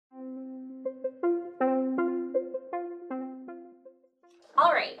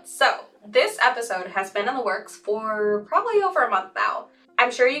right, so this episode has been in the works for probably over a month now.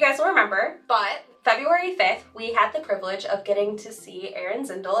 I'm sure you guys will remember, but February 5th, we had the privilege of getting to see Aaron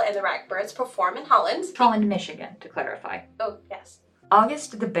Zindel and the Ragbirds perform in Holland. Holland, Michigan, to clarify. Oh, yes.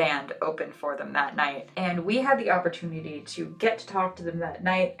 August, the band opened for them that night, and we had the opportunity to get to talk to them that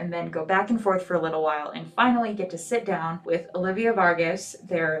night and then go back and forth for a little while and finally get to sit down with Olivia Vargas,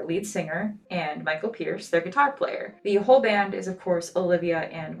 their lead singer, and Michael Pierce, their guitar player. The whole band is, of course, Olivia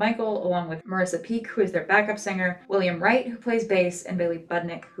and Michael, along with Marissa Peak, who is their backup singer, William Wright, who plays bass, and Bailey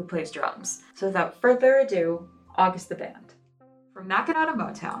Budnick, who plays drums. So without further ado, August, the band. From Mackinac to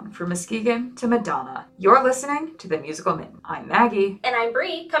Motown, from Muskegon to Madonna, you're listening to the Musical Mitten. I'm Maggie. And I'm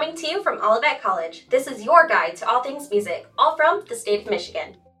Bree, coming to you from Olivet College. This is your guide to all things music, all from the state of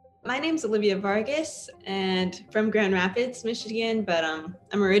Michigan. My name's Olivia Vargas, and from Grand Rapids, Michigan, but I'm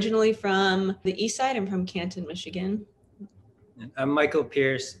originally from the east side. I'm from Canton, Michigan. I'm Michael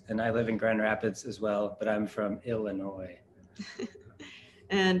Pierce, and I live in Grand Rapids as well, but I'm from Illinois.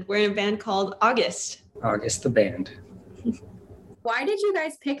 And we're in a band called August. August, the band. Why did you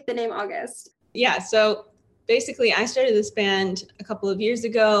guys pick the name August? Yeah, so basically I started this band a couple of years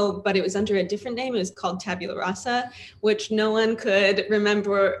ago, but it was under a different name. It was called Tabula Rasa, which no one could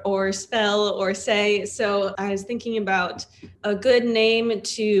remember or spell or say. So I was thinking about a good name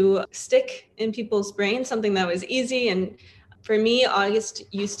to stick in people's brains, something that was easy. And for me, August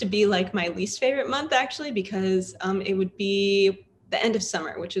used to be like my least favorite month, actually, because it would be the end of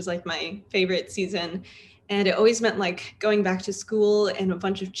summer, which is like my favorite season. And it always meant like going back to school and a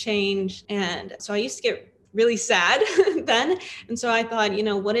bunch of change. And so I used to get really sad then. And so I thought,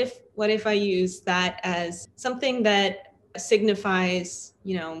 what if I use that as something that signifies,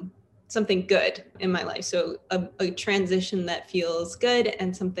 something good in my life. So a transition that feels good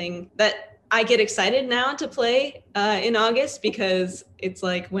and something that I get excited now to play in August, because it's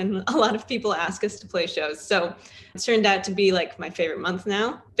like when a lot of people ask us to play shows. So it's turned out to be like my favorite month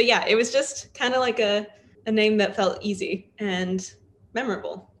now. But yeah, it was just kind of like a name that felt easy and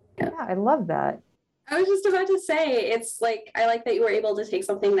memorable. Yeah, I love that. I was just about to say, it's like, I like that you were able to take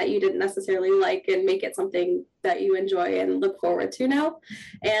something that you didn't necessarily like and make it something that you enjoy and look forward to now.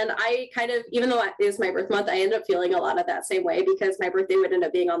 And I kind of, even though it is my birth month, I end up feeling a lot of that same way, because my birthday would end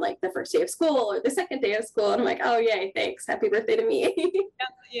up being on like the first day of school or the second day of school. And I'm like, oh yay, thanks. Happy birthday to me.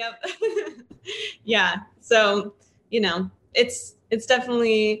 Yep. Yeah. So, it's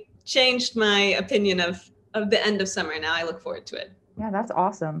definitely changed my opinion of the end of summer. Now I look forward to it. Yeah, that's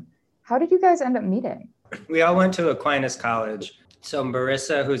awesome. How did you guys end up meeting? We all went to Aquinas College. So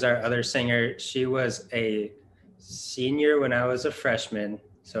Marissa, who's our other singer, she was a senior when I was a freshman.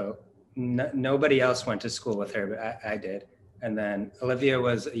 So nobody else went to school with her, but I did. And then Olivia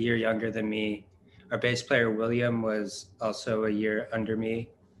was a year younger than me. Our bass player, William, was also a year under me.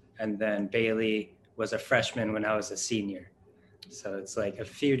 And then Bailey was a freshman when I was a senior. So it's like a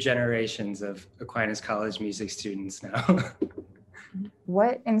few generations of Aquinas College music students now.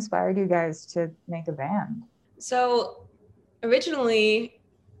 What inspired you guys to make a band? So originally,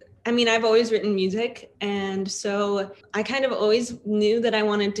 I've always written music. And so I kind of always knew that I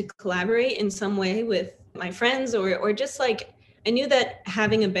wanted to collaborate in some way with my friends or just like, I knew that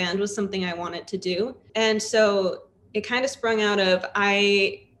having a band was something I wanted to do. And so it kind of sprung out of,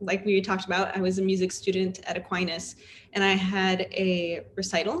 like we talked about, I was a music student at Aquinas, and I had a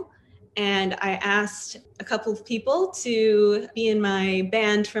recital, and I asked a couple of people to be in my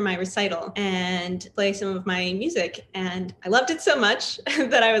band for my recital and play some of my music. And I loved it so much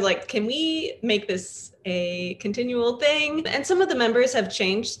that I was like, can we make this a continual thing? And some of the members have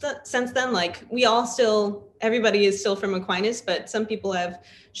changed since then. Like everybody is still from Aquinas, but some people have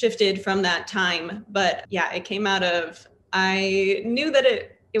shifted from that time. But yeah, it came out of, I knew that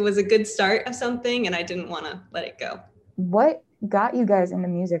it was a good start of something, and I didn't want to let it go. What got you guys into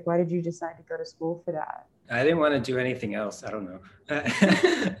music? Why did you decide to go to school for that? I didn't want to do anything else. I don't know.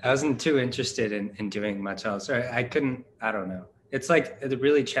 I wasn't too interested in doing much else. I don't know. It's like a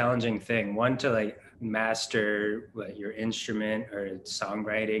really challenging thing. One, to like master your instrument or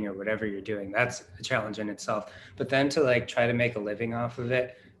songwriting or whatever you're doing. That's a challenge in itself. But then to like try to make a living off of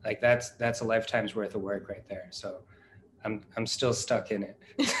it, like that's a lifetime's worth of work right there. So I'm still stuck in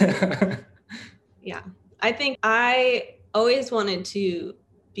it. Yeah. I think I always wanted to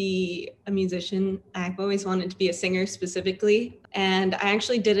be a musician. I've always wanted to be a singer specifically. And I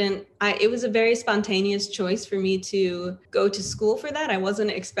actually it was a very spontaneous choice for me to go to school for that. I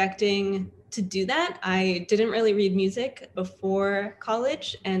wasn't expecting to do that. I didn't really read music before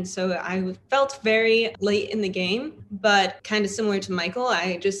college. And so I felt very late in the game, but kind of similar to Michael,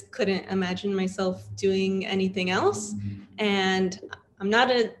 I just couldn't imagine myself doing anything else. And I'm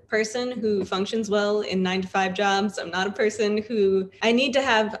not a person who functions well in 9-to-5 jobs. I'm not a person who I need to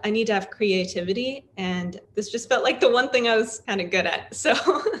have creativity. And this just felt like the one thing I was kind of good at. So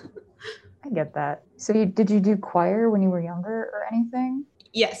I get that. So did you do choir when you were younger or anything?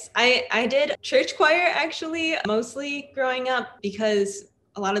 yes, I did church choir actually, mostly growing up because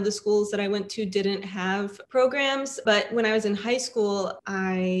a lot of the schools that I went to didn't have programs. But when I was in high school,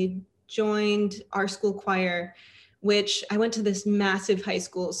 I joined our school choir, which I went to this massive high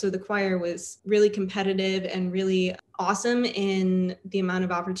school. So the choir was really competitive and really awesome in the amount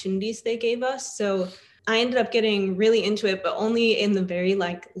of opportunities they gave us. So I ended up getting really into it, but only in the very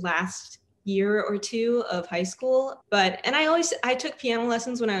last year or two of high school. And I took piano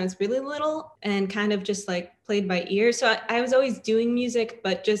lessons when I was really little and kind of just played by ear. So I was always doing music,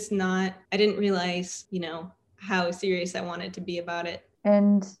 but just I didn't realize, how serious I wanted to be about it.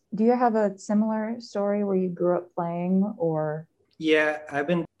 And do you have a similar story where you grew up playing or? Yeah, I've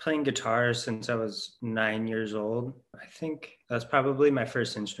been playing guitar since I was 9 years old. I think that's probably my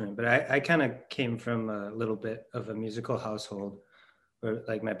first instrument, but I kind of came from a little bit of a musical household where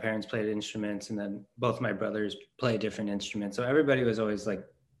my parents played instruments and then both my brothers play different instruments. So everybody was always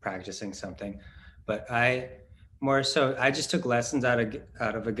practicing something. But I just took lessons out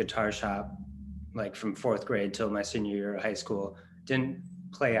of a guitar shop, from 4th grade till my senior year of high school. Didn't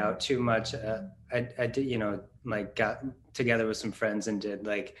play out too much. I did, got together with some friends and did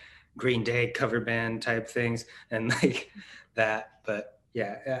Green Day cover band type things and that. But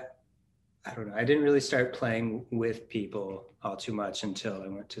yeah, I don't know. I didn't really start playing with people all too much until I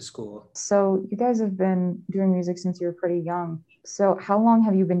went to school. So you guys have been doing music since you were pretty young. So how long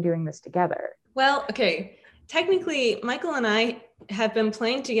have you been doing this together? Well, okay. Technically, Michael and I have been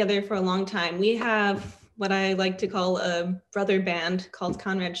playing together for a long time. We have what I like to call a brother band called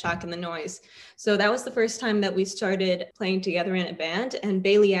Conrad Shock and the Noise. So that was the first time that we started playing together in a band. And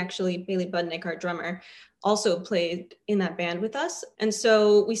Bailey Budnick, our drummer, also played in that band with us. And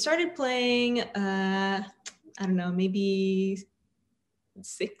so we started playing, I don't know, maybe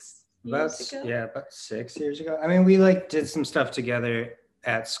 6 years ago. Yeah, about 6 years ago. I mean, we did some stuff together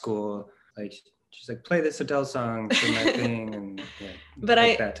at school. She's play this Adele song for my thing and but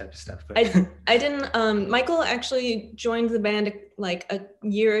that type of stuff. But I didn't, Michael actually joined the band a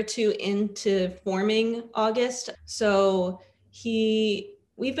year or two into forming August. So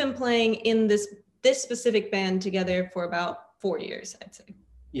we've been playing in this specific band together for about 4 years, I'd say.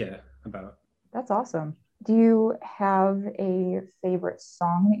 Yeah, about. That's awesome. Do you have a favorite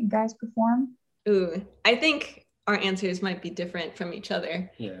song that you guys perform? Ooh, I think our answers might be different from each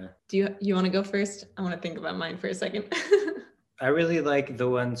other. Yeah. Do you want to go first? I want to think about mine for a second. I really like the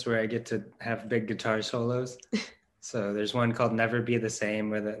ones where I get to have big guitar solos. So there's one called Never Be the Same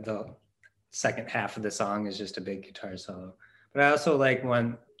where the second half of the song is just a big guitar solo. But I also like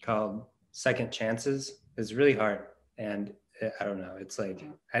one called Second Chances. It's really hard. And I don't know. It's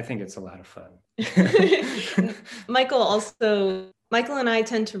I think it's a lot of fun. Michael and I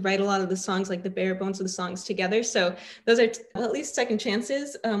tend to write a lot of the songs, the bare bones of the songs together. So those are, at least Second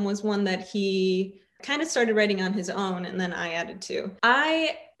Chances was one that he kind of started writing on his own and then I added to.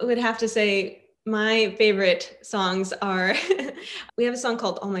 I would have to say my favorite songs are, we have a song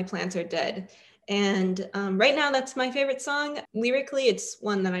called All My Plants Are Dead. And right now that's my favorite song. Lyrically, it's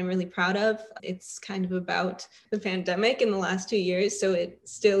one that I'm really proud of. It's kind of about the pandemic in the last 2 years. So it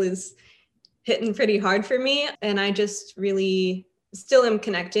still is hitting pretty hard for me. And I just really still am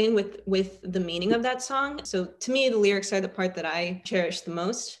connecting with the meaning of that song. So to me, the lyrics are the part that I cherish the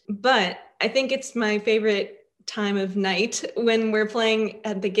most. But I think it's my favorite time of night when we're playing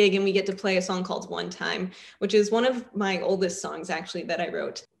at the gig and we get to play a song called One Time, which is one of my oldest songs actually that I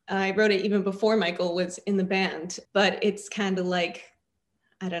wrote. I wrote it even before Michael was in the band, but it's kind of I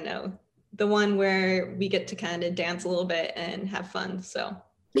don't know, the one where we get to kind of dance a little bit and have fun. So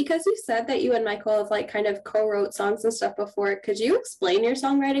because you said that you and Michael have kind of co-wrote songs and stuff before, could you explain your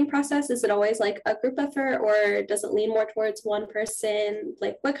songwriting process? Is it always a group effort or does it lean more towards one person?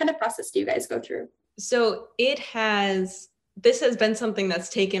 What kind of process do you guys go through? So this has been something that's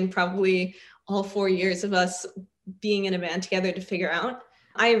taken probably all 4 years of us being in a band together to figure out.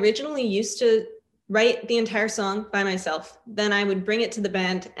 I originally used to write the entire song by myself. Then I would bring it to the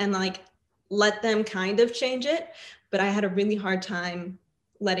band and let them kind of change it. But I had a really hard time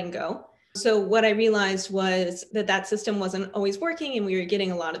letting go. So what I realized was that system wasn't always working and we were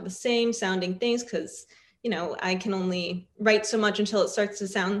getting a lot of the same sounding things because, I can only write so much until it starts to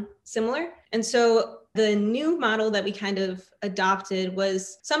sound similar. And so The new model that we kind of adopted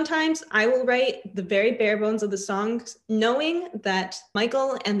was sometimes I will write the very bare bones of the songs, knowing that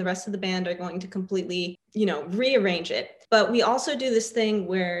Michael and the rest of the band are going to completely, rearrange it. But we also do this thing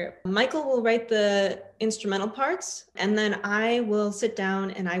where Michael will write the instrumental parts, and then I will sit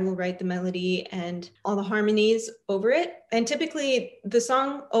down and I will write the melody and all the harmonies over it. And typically the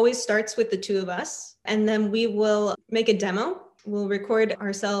song always starts with the two of us, and then we will make a demo. We'll record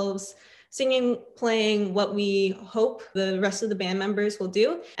ourselves singing, playing what we hope the rest of the band members will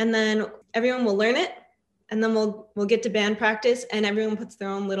do. And then everyone will learn it. And then we'll get to band practice and everyone puts their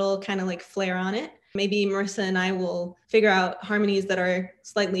own little kind of like flair on it. Maybe Marissa and I will figure out harmonies that are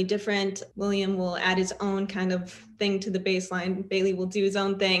slightly different. William will add his own kind of thing to the bass line. Bailey will do his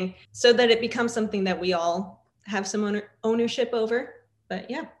own thing so that it becomes something that we all have some ownership over.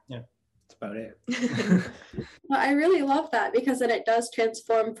 But yeah. That's about it. Well, I really love that because then it does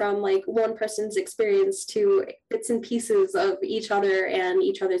transform from like one person's experience to bits and pieces of each other and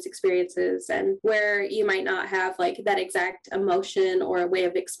each other's experiences, and where you might not have like that exact emotion or a way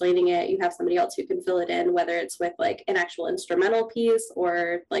of explaining it, you have somebody else who can fill it in, whether it's with like an actual instrumental piece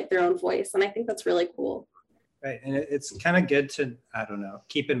or like their own voice. And I think that's really cool. Right. And it's kind of good to,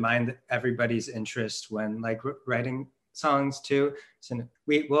 keep in mind everybody's interest when like writing songs too. So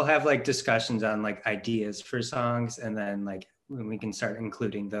we'll have like discussions on like ideas for songs, and then like when we can start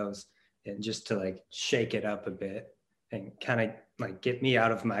including those, and just to like shake it up a bit and kind of like get me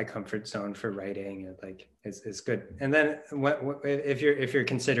out of my comfort zone for writing. And like it's good. And then if you're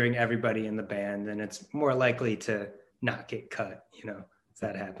considering everybody in the band, then it's more likely to not get cut, if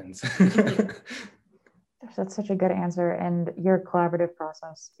that happens. That's such a good answer, and your collaborative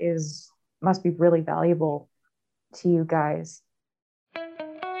process must be really valuable to you guys.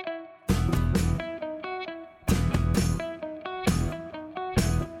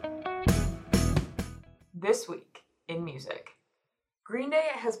 This week in music, Green Day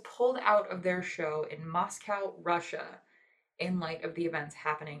has pulled out of their show in Moscow, Russia, in light of the events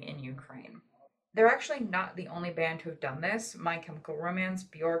happening in Ukraine. They're actually not the only band to have done this. My Chemical Romance,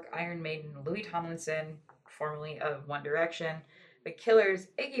 Bjork, Iron Maiden, Louis Tomlinson, formerly of One Direction, The Killers,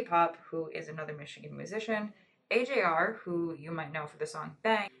 Iggy Pop, who is another Michigan musician, AJR, who you might know for the song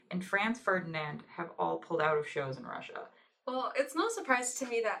Bang, and Franz Ferdinand have all pulled out of shows in Russia. Well, it's no surprise to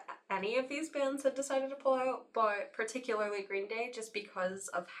me that any of these bands have decided to pull out, but particularly Green Day, just because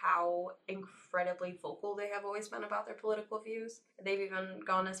of how incredibly vocal they have always been about their political views. They've even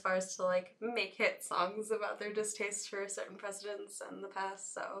gone as far as to like make hit songs about their distaste for certain presidents in the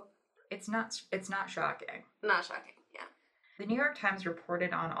past, so it's not shocking. Not shocking, yeah. The New York Times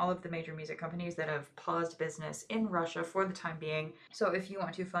reported on all of the major music companies that have paused business in Russia for the time being. So if you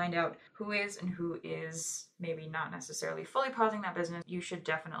want to find out who is and who is maybe not necessarily fully pausing that business, you should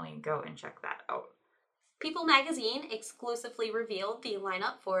definitely go and check that out. People magazine exclusively revealed the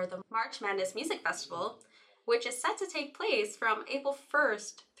lineup for the March Madness Music Festival, which is set to take place from April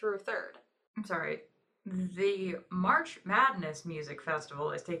 1st through 3rd. I'm sorry. The March Madness Music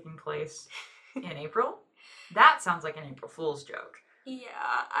Festival is taking place in April? That sounds like an April Fool's joke. Yeah,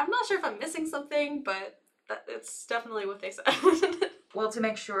 I'm not sure if I'm missing something, but it's definitely what they said. Well, to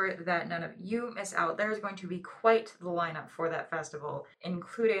make sure that none of you miss out, there's going to be quite the lineup for that festival,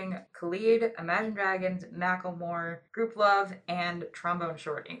 including Khalid, Imagine Dragons, Macklemore, Group Love, and Trombone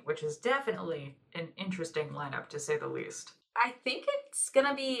Shorty, which is definitely an interesting lineup to say the least. I think it's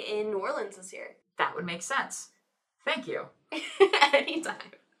gonna be in New Orleans this year. That would make sense. Thank you. Anytime.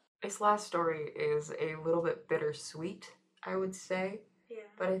 This last story is a little bit bittersweet, I would say. Yeah.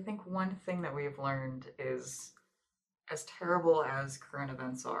 But I think one thing that we've learned is, as terrible as current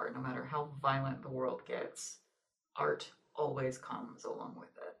events are, no matter how violent the world gets, art always comes along with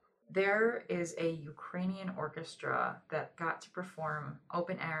it. There is a Ukrainian orchestra that got to perform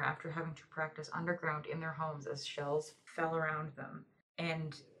open air after having to practice underground in their homes as shells fell around them.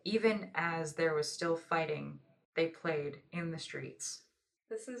 And even as there was still fighting, they played in the streets.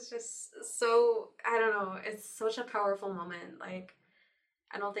 This is just so, I don't know, it's such a powerful moment. Like,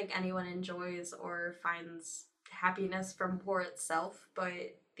 I don't think anyone enjoys or finds happiness from war itself, but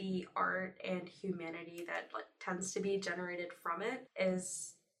the art and humanity that tends to be generated from it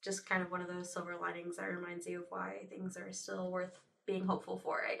is just kind of one of those silver linings that reminds you of why things are still worth being hopeful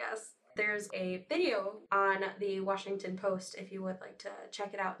for, I guess. There's a video on the Washington Post if you would like to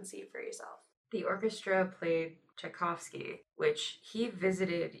check it out and see it for yourself. The orchestra played Tchaikovsky, which he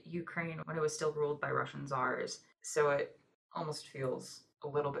visited Ukraine when it was still ruled by Russian czars. So it almost feels a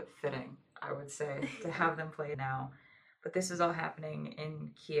little bit fitting, I would say, to have them play now. But this is all happening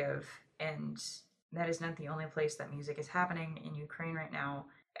in Kiev, and that is not the only place that music is happening in Ukraine right now.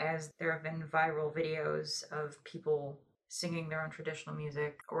 as there have been viral videos of people singing their own traditional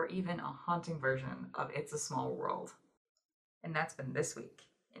music, or even a haunting version of It's a Small World. And that's been this week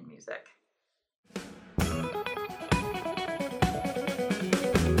in music.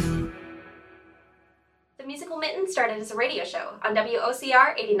 The Musical Mitten started as a radio show on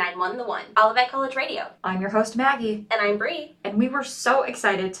WOCR 89.1 The One, Olivet College Radio. I'm your host, Maggie. And I'm Bree. And we were so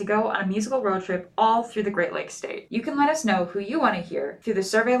excited to go on a musical road trip all through the Great Lakes State. You can let us know who you want to hear through the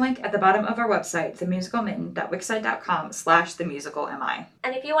survey link at the bottom of our website, themusicalmitten.wixsite.com/themusicalmi.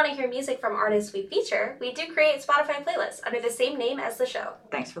 And if you want to hear music from artists we feature, we do create Spotify playlists under the same name as the show.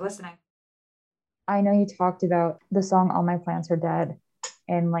 Thanks for listening. I know you talked about the song All My Plants Are Dead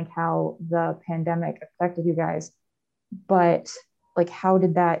and like how the pandemic affected you guys, but like how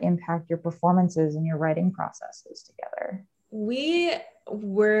did that impact your performances and your writing processes together? We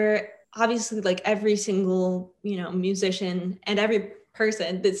were obviously, like every single, musician and every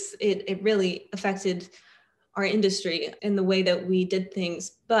person, it really affected our industry in the way that we did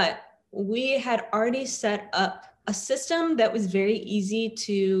things. But we had already set up a system that was very easy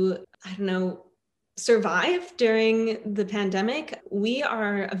to, survive during the pandemic. We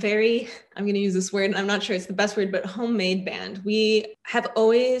are a very, I'm going to use this word, I'm not sure it's the best word, but homemade band. We have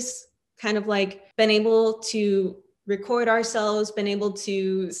always kind of like been able to record ourselves, been able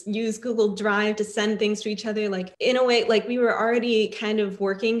to use Google Drive to send things to each other. Like in a way, like we were already kind of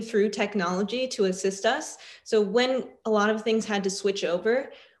working through technology to assist us. So when a lot of things had to switch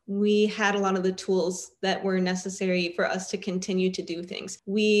over, we had a lot of the tools that were necessary for us to continue to do things.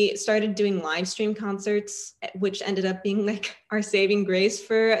 We started doing live stream concerts, which ended up being like our saving grace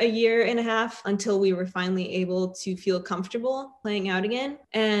for a year and a half until we were finally able to feel comfortable playing out again.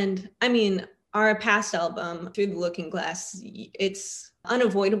 And I mean, our past album, Through the Looking Glass, it's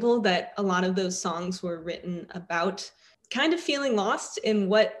unavoidable that a lot of those songs were written about kind of feeling lost in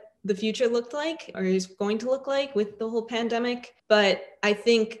what the future looked like or is going to look like with the whole pandemic. But I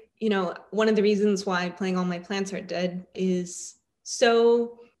think, one of the reasons why Playing All My Plants Are Dead is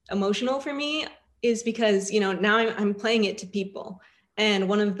so emotional for me is because, now I'm playing it to people. And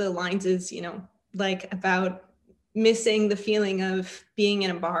one of the lines is, like about missing the feeling of being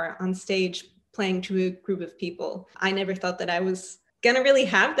in a bar on stage, playing to a group of people. I never thought that I was gonna really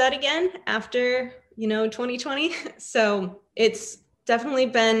have that again after, 2020. So it's definitely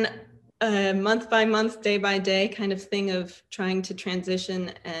been a month by month, day by day kind of thing of trying to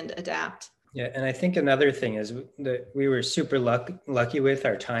transition and adapt. Yeah, and I think another thing is that we were super lucky with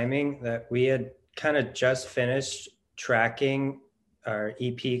our timing, that we had kind of just finished tracking our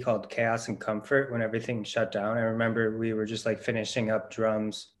EP called Chaos and Comfort when everything shut down. I remember we were just like finishing up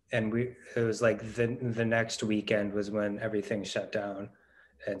drums, and it was like the next weekend was when everything shut down.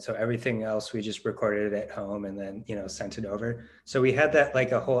 And so everything else we just recorded at home and then, sent it over. So we had that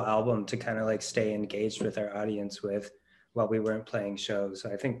like a whole album to kind of like stay engaged with our audience with while we weren't playing shows.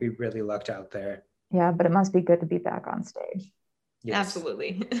 So I think we really lucked out there. Yeah, but it must be good to be back on stage. Yes.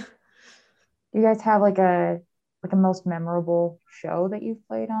 Absolutely. Do you guys have like a most memorable show that you've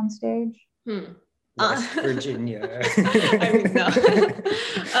played on stage? West Virginia. I mean, no.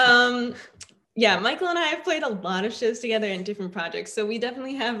 Yeah, Michael and I have played a lot of shows together in different projects. So we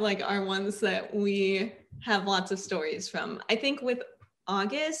definitely have like our ones that we have lots of stories from. I think with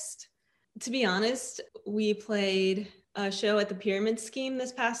August, to be honest, we played a show at the Pyramid Scheme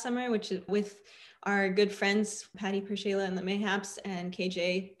this past summer, which is with our good friends, Patty Pershela and the Mayhaps and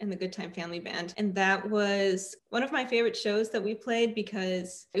KJ and the Good Time Family Band. And that was one of my favorite shows that we played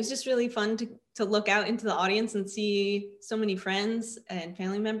because it was just really fun to look out into the audience and see so many friends and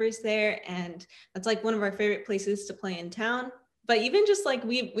family members there. And that's like one of our favorite places to play in town. But even just like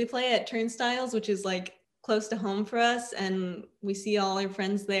we play at Turnstiles, which is like close to home for us. And we see all our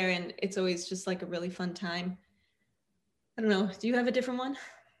friends there and it's always just like a really fun time. I don't know. Do you have a different one?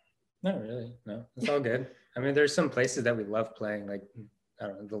 Not really. No, it's all good. I mean, there's some places that we love playing, like, I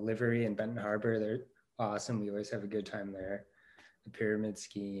don't know, the Livery in Benton Harbor. They're awesome. We always have a good time there. The Pyramid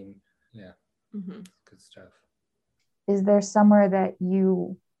Scheme. Yeah. Mm-hmm. Good stuff. Is there somewhere that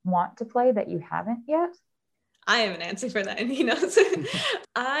you want to play that you haven't yet? I have an answer for that.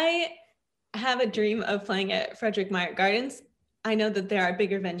 I have a dream of playing at Frederick Meyer Gardens. I know that there are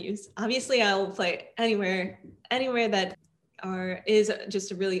bigger venues. Obviously, I will play anywhere that is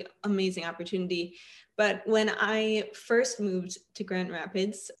just a really amazing opportunity. But when I first moved to Grand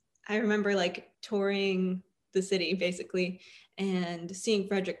Rapids, I remember like touring the city basically and seeing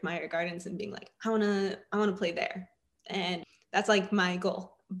Frederick Meyer Gardens and being like, I wanna play there. And that's like my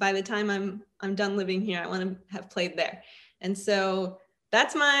goal. By the time I'm done living here, I want to have played there. And so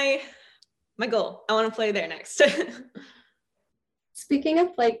that's my goal. I want to play there next. Speaking of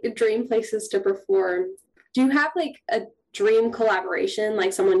like dream places to perform, do you have like a dream collaboration,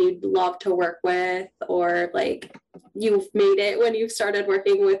 like someone you'd love to work with, or like you've made it when you've started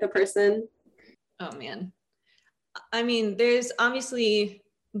working with a person? Oh man. I mean, there's obviously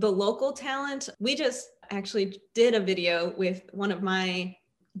the local talent. We just actually did a video with one of my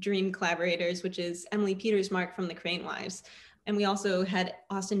dream collaborators, which is Emily Petersmark from the Crane Wives. And we also had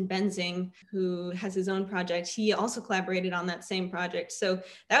Austin Benzing, who has his own project. He also collaborated on that same project. So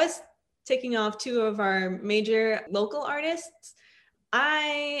that was taking off two of our major local artists.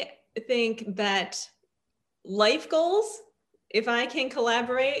 I think that life goals, if I can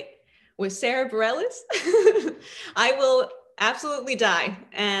collaborate with Sarah Bareilles, I will absolutely die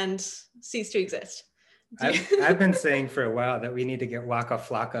and cease to exist. I've been saying for a while that we need to get Waka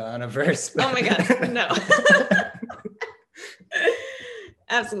Flocka on a verse. Oh my God, no.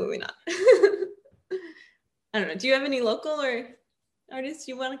 Absolutely not. I don't know. Do you have any local or artists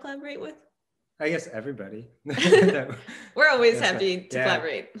you want to collaborate with? I guess everybody. We're always happy to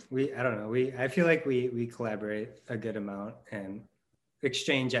collaborate. I don't know. I feel like we collaborate a good amount and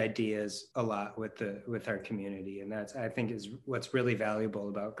exchange ideas a lot with our community, and that's, I think, is what's really valuable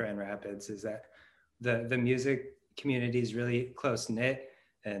about Grand Rapids, is that the music community is really close knit,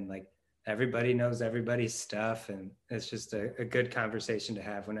 and like everybody knows everybody's stuff, and it's just a good conversation to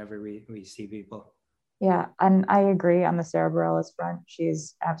have whenever we see people. Yeah, and I agree on the Sarah Bareilles front.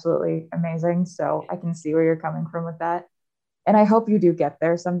 She's absolutely amazing. So I can see where you're coming from with that. And I hope you do get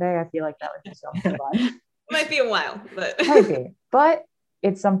there someday. I feel like that would be so much fun. Might be a while, but might be, but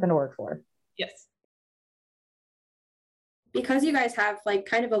it's something to work for. Yes. Because you guys have like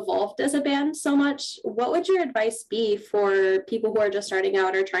kind of evolved as a band so much, what would your advice be for people who are just starting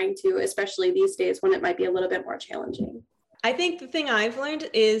out or trying to, especially these days when it might be a little bit more challenging? I think the thing I've learned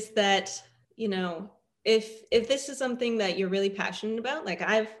is that, you know, if this is something that you're really passionate about, like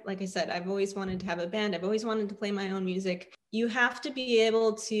I said, I've always wanted to have a band. I've always wanted to play my own music. You have to be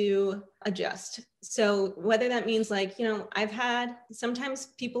able to adjust. So whether that means like, you know, sometimes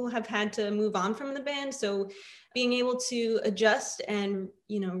people have had to move on from the band. So being able to adjust and,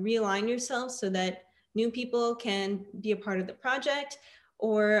 you know, realign yourself so that new people can be a part of the project,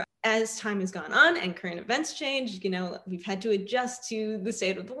 or as time has gone on and current events change, you know, we've had to adjust to the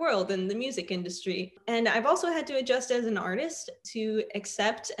state of the world and the music industry. And I've also had to adjust as an artist to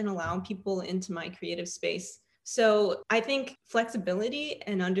accept and allow people into my creative space. So I think flexibility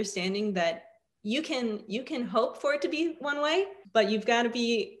and understanding that you can hope for it to be one way, but you've got to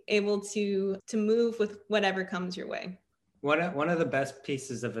be able to move with whatever comes your way. One of the best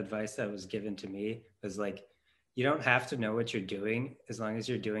pieces of advice that was given to me was like, you don't have to know what you're doing as long as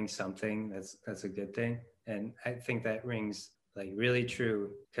you're doing something. That's a good thing. And I think that rings like really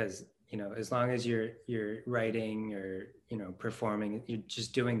true, because, you know, as long as you're writing or, you know, performing, you're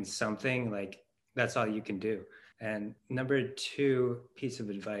just doing something, like that's all you can do. And number 2 piece of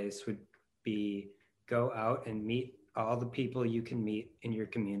advice would be go out and meet all the people you can meet in your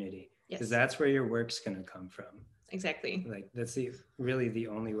community, because that's where your work's going to come from. Exactly. Like that's really the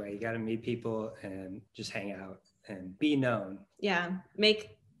only way. You got to meet people and just hang out and be known. Yeah,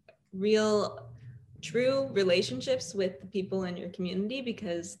 make real, true relationships with the people in your community,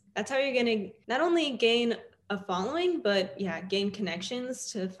 because that's how you're going to not only gain a following, but gain connections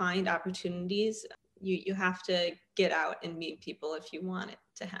to find opportunities. You have to get out and meet people if you want it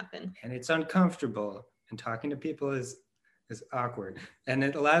to happen. And it's uncomfortable, and talking to people is awkward. And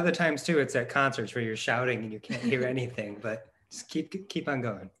a lot of the times too, it's at concerts where you're shouting and you can't hear anything, but just keep on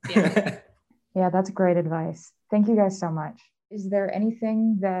going. Yeah, that's great advice. Thank you guys so much. Is there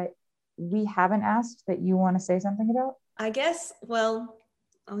anything that we haven't asked that you want to say something about? I guess, well,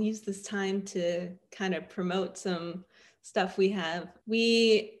 I'll use this time to kind of promote some stuff we have.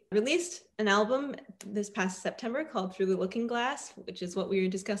 We released an album this past September called Through the Looking Glass, which is what we were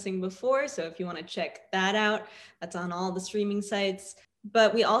discussing before. So if you want to check that out, that's on all the streaming sites.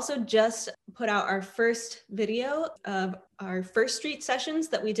 But we also just put out our first video of our First Street sessions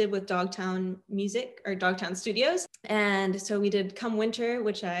that we did with Dogtown Music, or Dogtown Studios. And so we did Come Winter,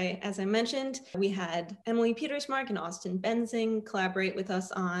 which as I mentioned, we had Emily Petersmark and Austin Benzing collaborate with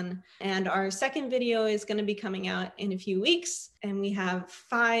us on. And our second video is going to be coming out in a few weeks. And we have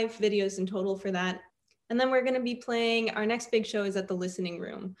 5 videos in total for that. And then we're going to be playing, our next big show is at the Listening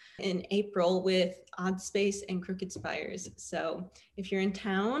Room in April with Odd Space and Crooked Spires. So if you're in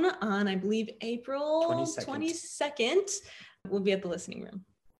town on, I believe, April 22nd, we'll be at the Listening Room.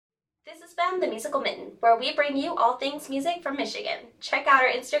 This has been The Musical Mitten, where we bring you all things music from Michigan. Check out our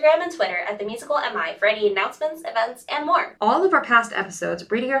Instagram and Twitter at The Musical MI for any announcements, events, and more. All of our past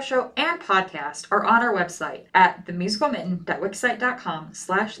episodes, radio show, and podcast are on our website at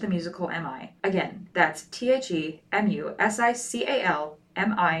themusicalmitten.wixsite.com/themusicalmi. Again, that's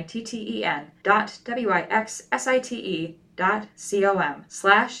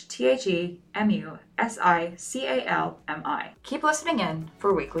Keep listening in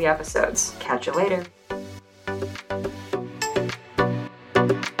for weekly episodes. Catch you later.